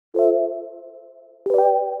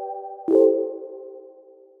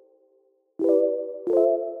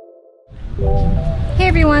Hey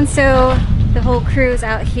everyone, so the whole crew is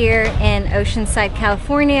out here in Oceanside,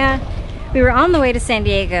 California. We were on the way to San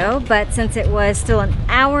Diego, but since it was still an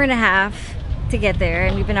hour and a half to get there,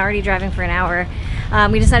 and we've been already driving for an hour,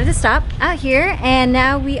 we decided to stop out here, and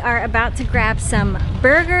now we are about to grab some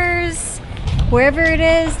burgers, wherever it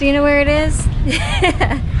is. Do you know where it is?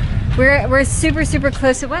 we're super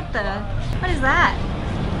close to what is that?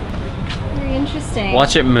 Very interesting.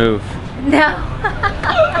 Watch it move. No.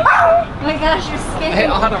 Oh my gosh, you're scaring, hey,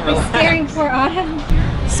 Autumn, you're scaring poor Autumn.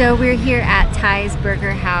 So we're here at Ty's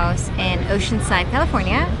Burger House in Oceanside,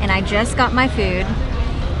 California, and I just got my food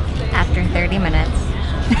after 30 minutes.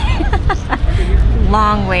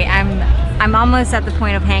 Long wait. I'm almost at the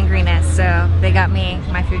point of hangriness, so they got me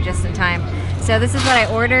my food just in time. So this is what I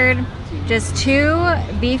ordered. Just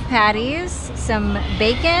 2 beef patties, some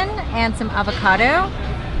bacon, and some avocado.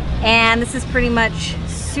 And this is pretty much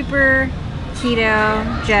super keto,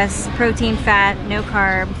 just protein, fat, no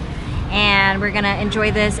carb. And we're gonna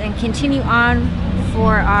enjoy this and continue on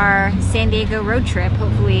for our San Diego road trip.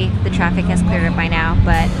 Hopefully the traffic has cleared up by now,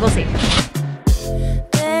 but we'll see.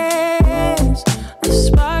 There's a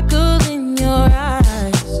sparkle in your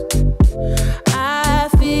eyes. I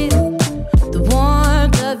feel the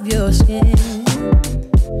warmth of your skin.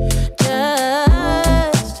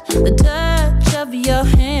 Just the touch of your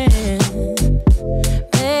hand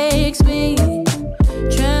makes me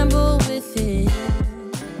tremble with it.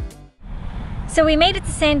 So we made it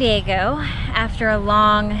to San Diego after a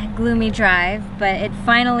long, gloomy drive, but it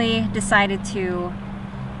finally decided to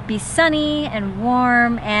be sunny and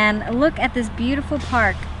warm, and look at this beautiful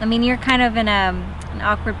park. I mean, you're kind of in an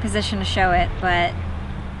awkward position to show it, but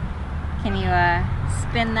can you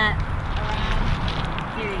spin that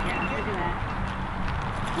around? Here you go, look at that.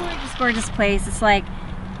 Gorgeous, gorgeous place. It's like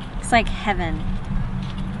heaven,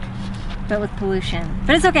 but with pollution.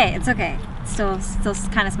 But it's okay, it's okay. Still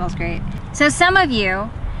kind of smells great. So some of you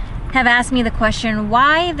have asked me the question,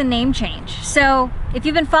 why the name change? So if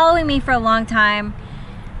you've been following me for a long time,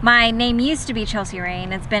 my name used to be Chelsea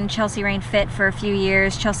Rain. It's been Chelsea Rain Fit for a few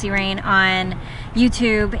years, Chelsea Rain on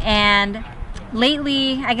YouTube, and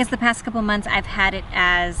lately, I guess the past couple months, I've had it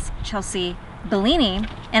as Chelsea Bellini.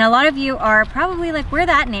 And a lot of you are probably like, where'd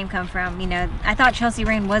that name come from? You know, I thought Chelsea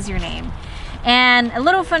Rain was your name. And a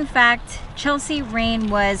little fun fact, Chelsea Rain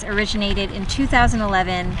was originated in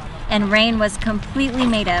 2011, and Rain was completely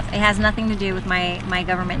made up. It has nothing to do with my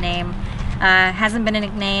government name. Hasn't been a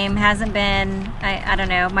nickname, hasn't been, I don't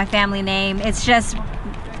know, my family name. It's just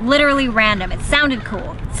literally random. It sounded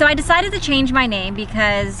cool. So I decided to change my name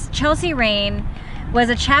because Chelsea Rain was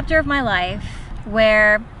a chapter of my life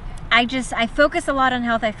where I focus a lot on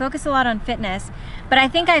health, I focus a lot on fitness, but I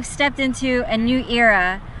think I've stepped into a new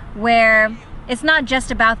era where it's not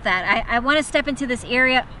just about that. I want to step into this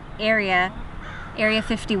area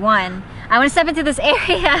 51. I want to step into this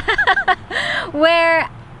area where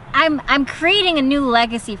I'm creating a new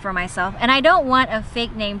legacy for myself, and I don't want a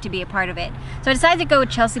fake name to be a part of it. So I decided to go with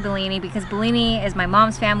Chelsea Bellini because Bellini is my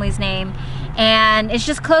mom's family's name, and it's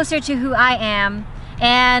just closer to who I am.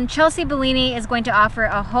 And Chelsea Bellini is going to offer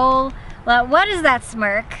a whole, well, what is that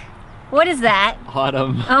smirk? What is that?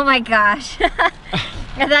 Autumn. Oh my gosh.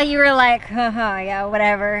 I thought you were like, yeah,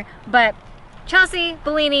 whatever. But Chelsea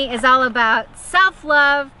Bellini is all about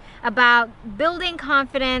self-love, about building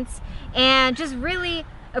confidence, and just really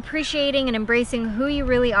appreciating and embracing who you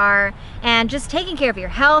really are, and just taking care of your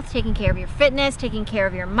health, taking care of your fitness, taking care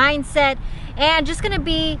of your mindset, and just gonna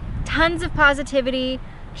be tons of positivity,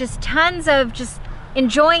 just tons of just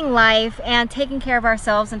enjoying life and taking care of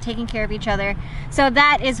ourselves and taking care of each other. So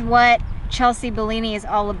that is what Chelsea Bellini is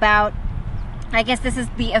all about. I guess this is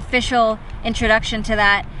the official introduction to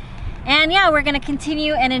that. And yeah, we're gonna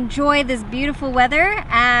continue and enjoy this beautiful weather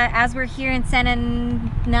as we're here in San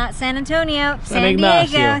Diego, San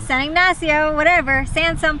Ignacio, whatever,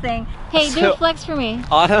 San something. Hey, do a flex for me.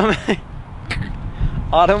 Autumn,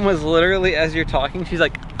 Autumn was literally, as you're talking, she's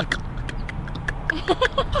like,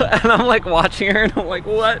 and I'm like watching her and I'm like,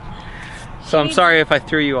 what? So I'm sorry if I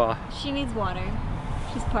threw you off. She needs water.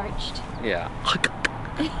 She's parched. Yeah.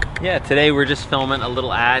 Yeah, today we're just filming a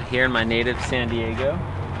little ad here in my native San Diego.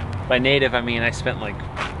 By native, I mean I spent like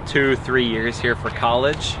 2-3 years here for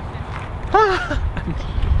college.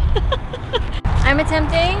 I'm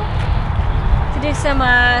attempting to do some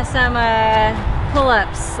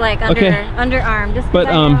pull-ups, like underarm. Just but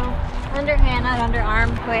underhand, not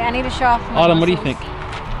underarm. Wait, I need to show off my Autumn, muscles. what do you think?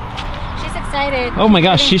 She's excited. Oh my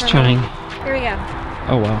gosh, she's trying. Here we go.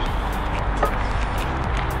 Oh wow.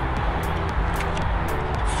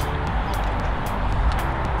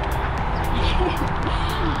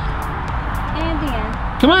 And the end.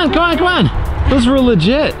 Come on, come on, come on. Those were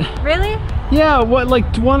legit. Really? Yeah, what,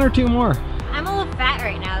 like 1 or 2 more? I'm a little fat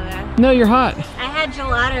right now though. No, you're hot. I had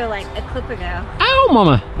gelato like a clip ago. Ow,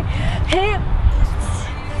 mama.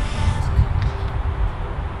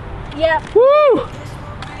 Yep. Woo!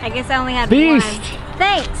 I guess I only had Beast. 1.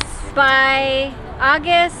 Thanks. By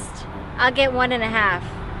August, I'll get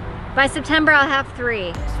 1.5. By September, I'll have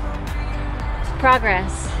 3.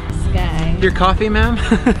 Progress. This guy. Your coffee, ma'am?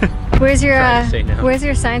 Where's your Trying to say no. Where's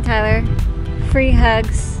your sign, Tyler? Free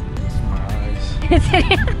hugs.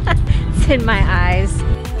 It's in my eyes.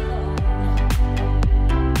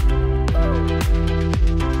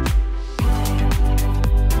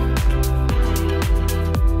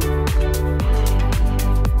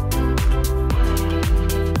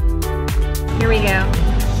 Here we go.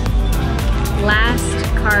 Last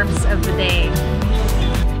carbs of the day.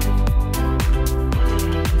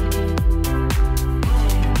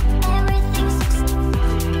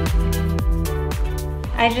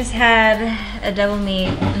 I just had a double meat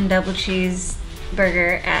and double cheese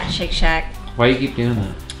burger at Shake Shack. Why you keep doing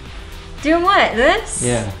that? Doing what? This?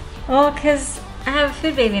 Yeah. Well, because I have a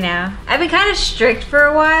food baby now. I've been kind of strict for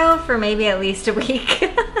a while, for maybe at least a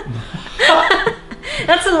week.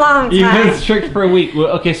 That's a long time. You've been strict for a week. Well,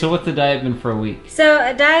 okay, so what's the diet been for a week? So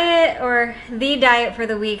a diet, or the diet for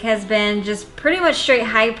the week, has been just pretty much straight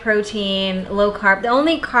high protein, low carb. The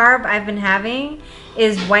only carb I've been having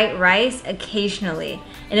is white rice occasionally.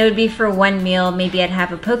 And it would be for one meal. Maybe I'd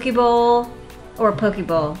have a poke bowl or poke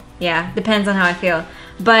bowl. Yeah, depends on how I feel.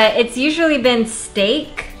 But it's usually been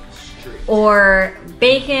steak or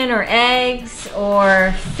bacon or eggs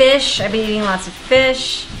or fish. I've been eating lots of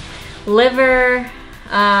fish, liver,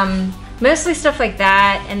 mostly stuff like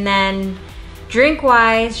that. And then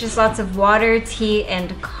drink-wise, just lots of water, tea,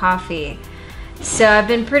 and coffee. So I've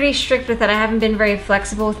been pretty strict with that. I haven't been very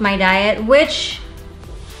flexible with my diet, which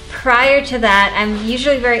prior to that, I'm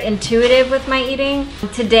usually very intuitive with my eating.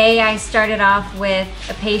 Today I started off with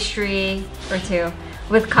a pastry or 2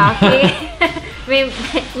 with coffee.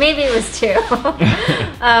 maybe it was 2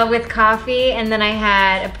 with coffee, and then I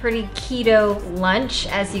had a pretty keto lunch.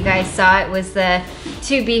 As you guys saw, it was the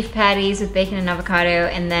 2 beef patties with bacon and avocado,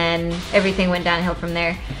 and then everything went downhill from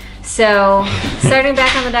there. So, starting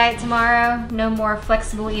back on the diet tomorrow. No more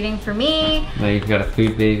flexible eating for me. Now you've got a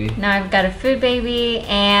food baby. Now I've got a food baby,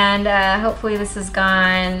 and hopefully this is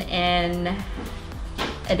gone in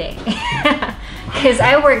a day. Because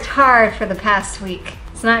I worked hard for the past week.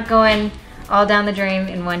 It's not going all down the drain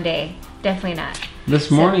in one day. Definitely not.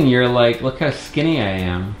 This morning you're like, look how skinny I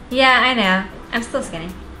am. Yeah, I know. I'm still skinny.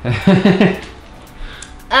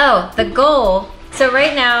 Oh, the goal. So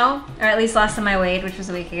right now, or at least last time I weighed, which was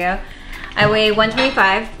a week ago, I weigh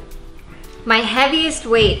 125. My heaviest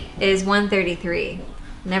weight is 133.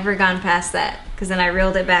 Never gone past that, because then I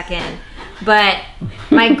reeled it back in. But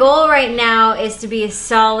my goal right now is to be a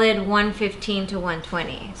solid 115 to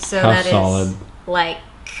 120. So how that solid? Is like,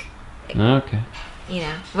 okay. You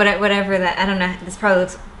know, whatever that, I don't know, this probably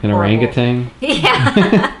looks An horrible. orangutan?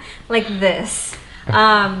 Yeah, like this.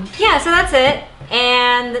 Yeah, so that's it.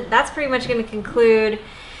 And that's pretty much going to conclude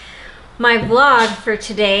my vlog for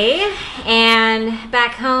today. And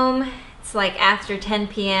back home, it's like after 10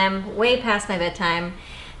 p.m., way past my bedtime.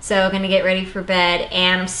 So I'm going to get ready for bed.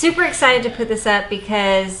 And I'm super excited to put this up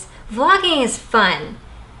because vlogging is fun.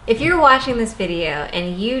 If you're watching this video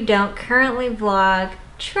and you don't currently vlog,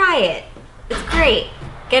 try it. It's great.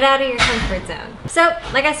 Get out of your comfort zone. So,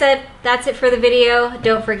 like I said, that's it for the video.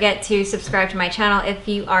 Don't forget to subscribe to my channel if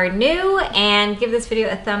you are new, and give this video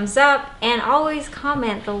a thumbs up, and always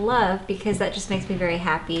comment the love, because that just makes me very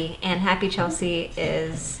happy. And Happy Chelsea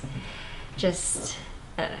is just,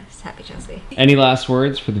 I don't know, just Happy Chelsea. Any last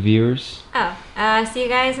words for the viewers? Oh, see you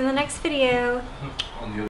guys in the next video.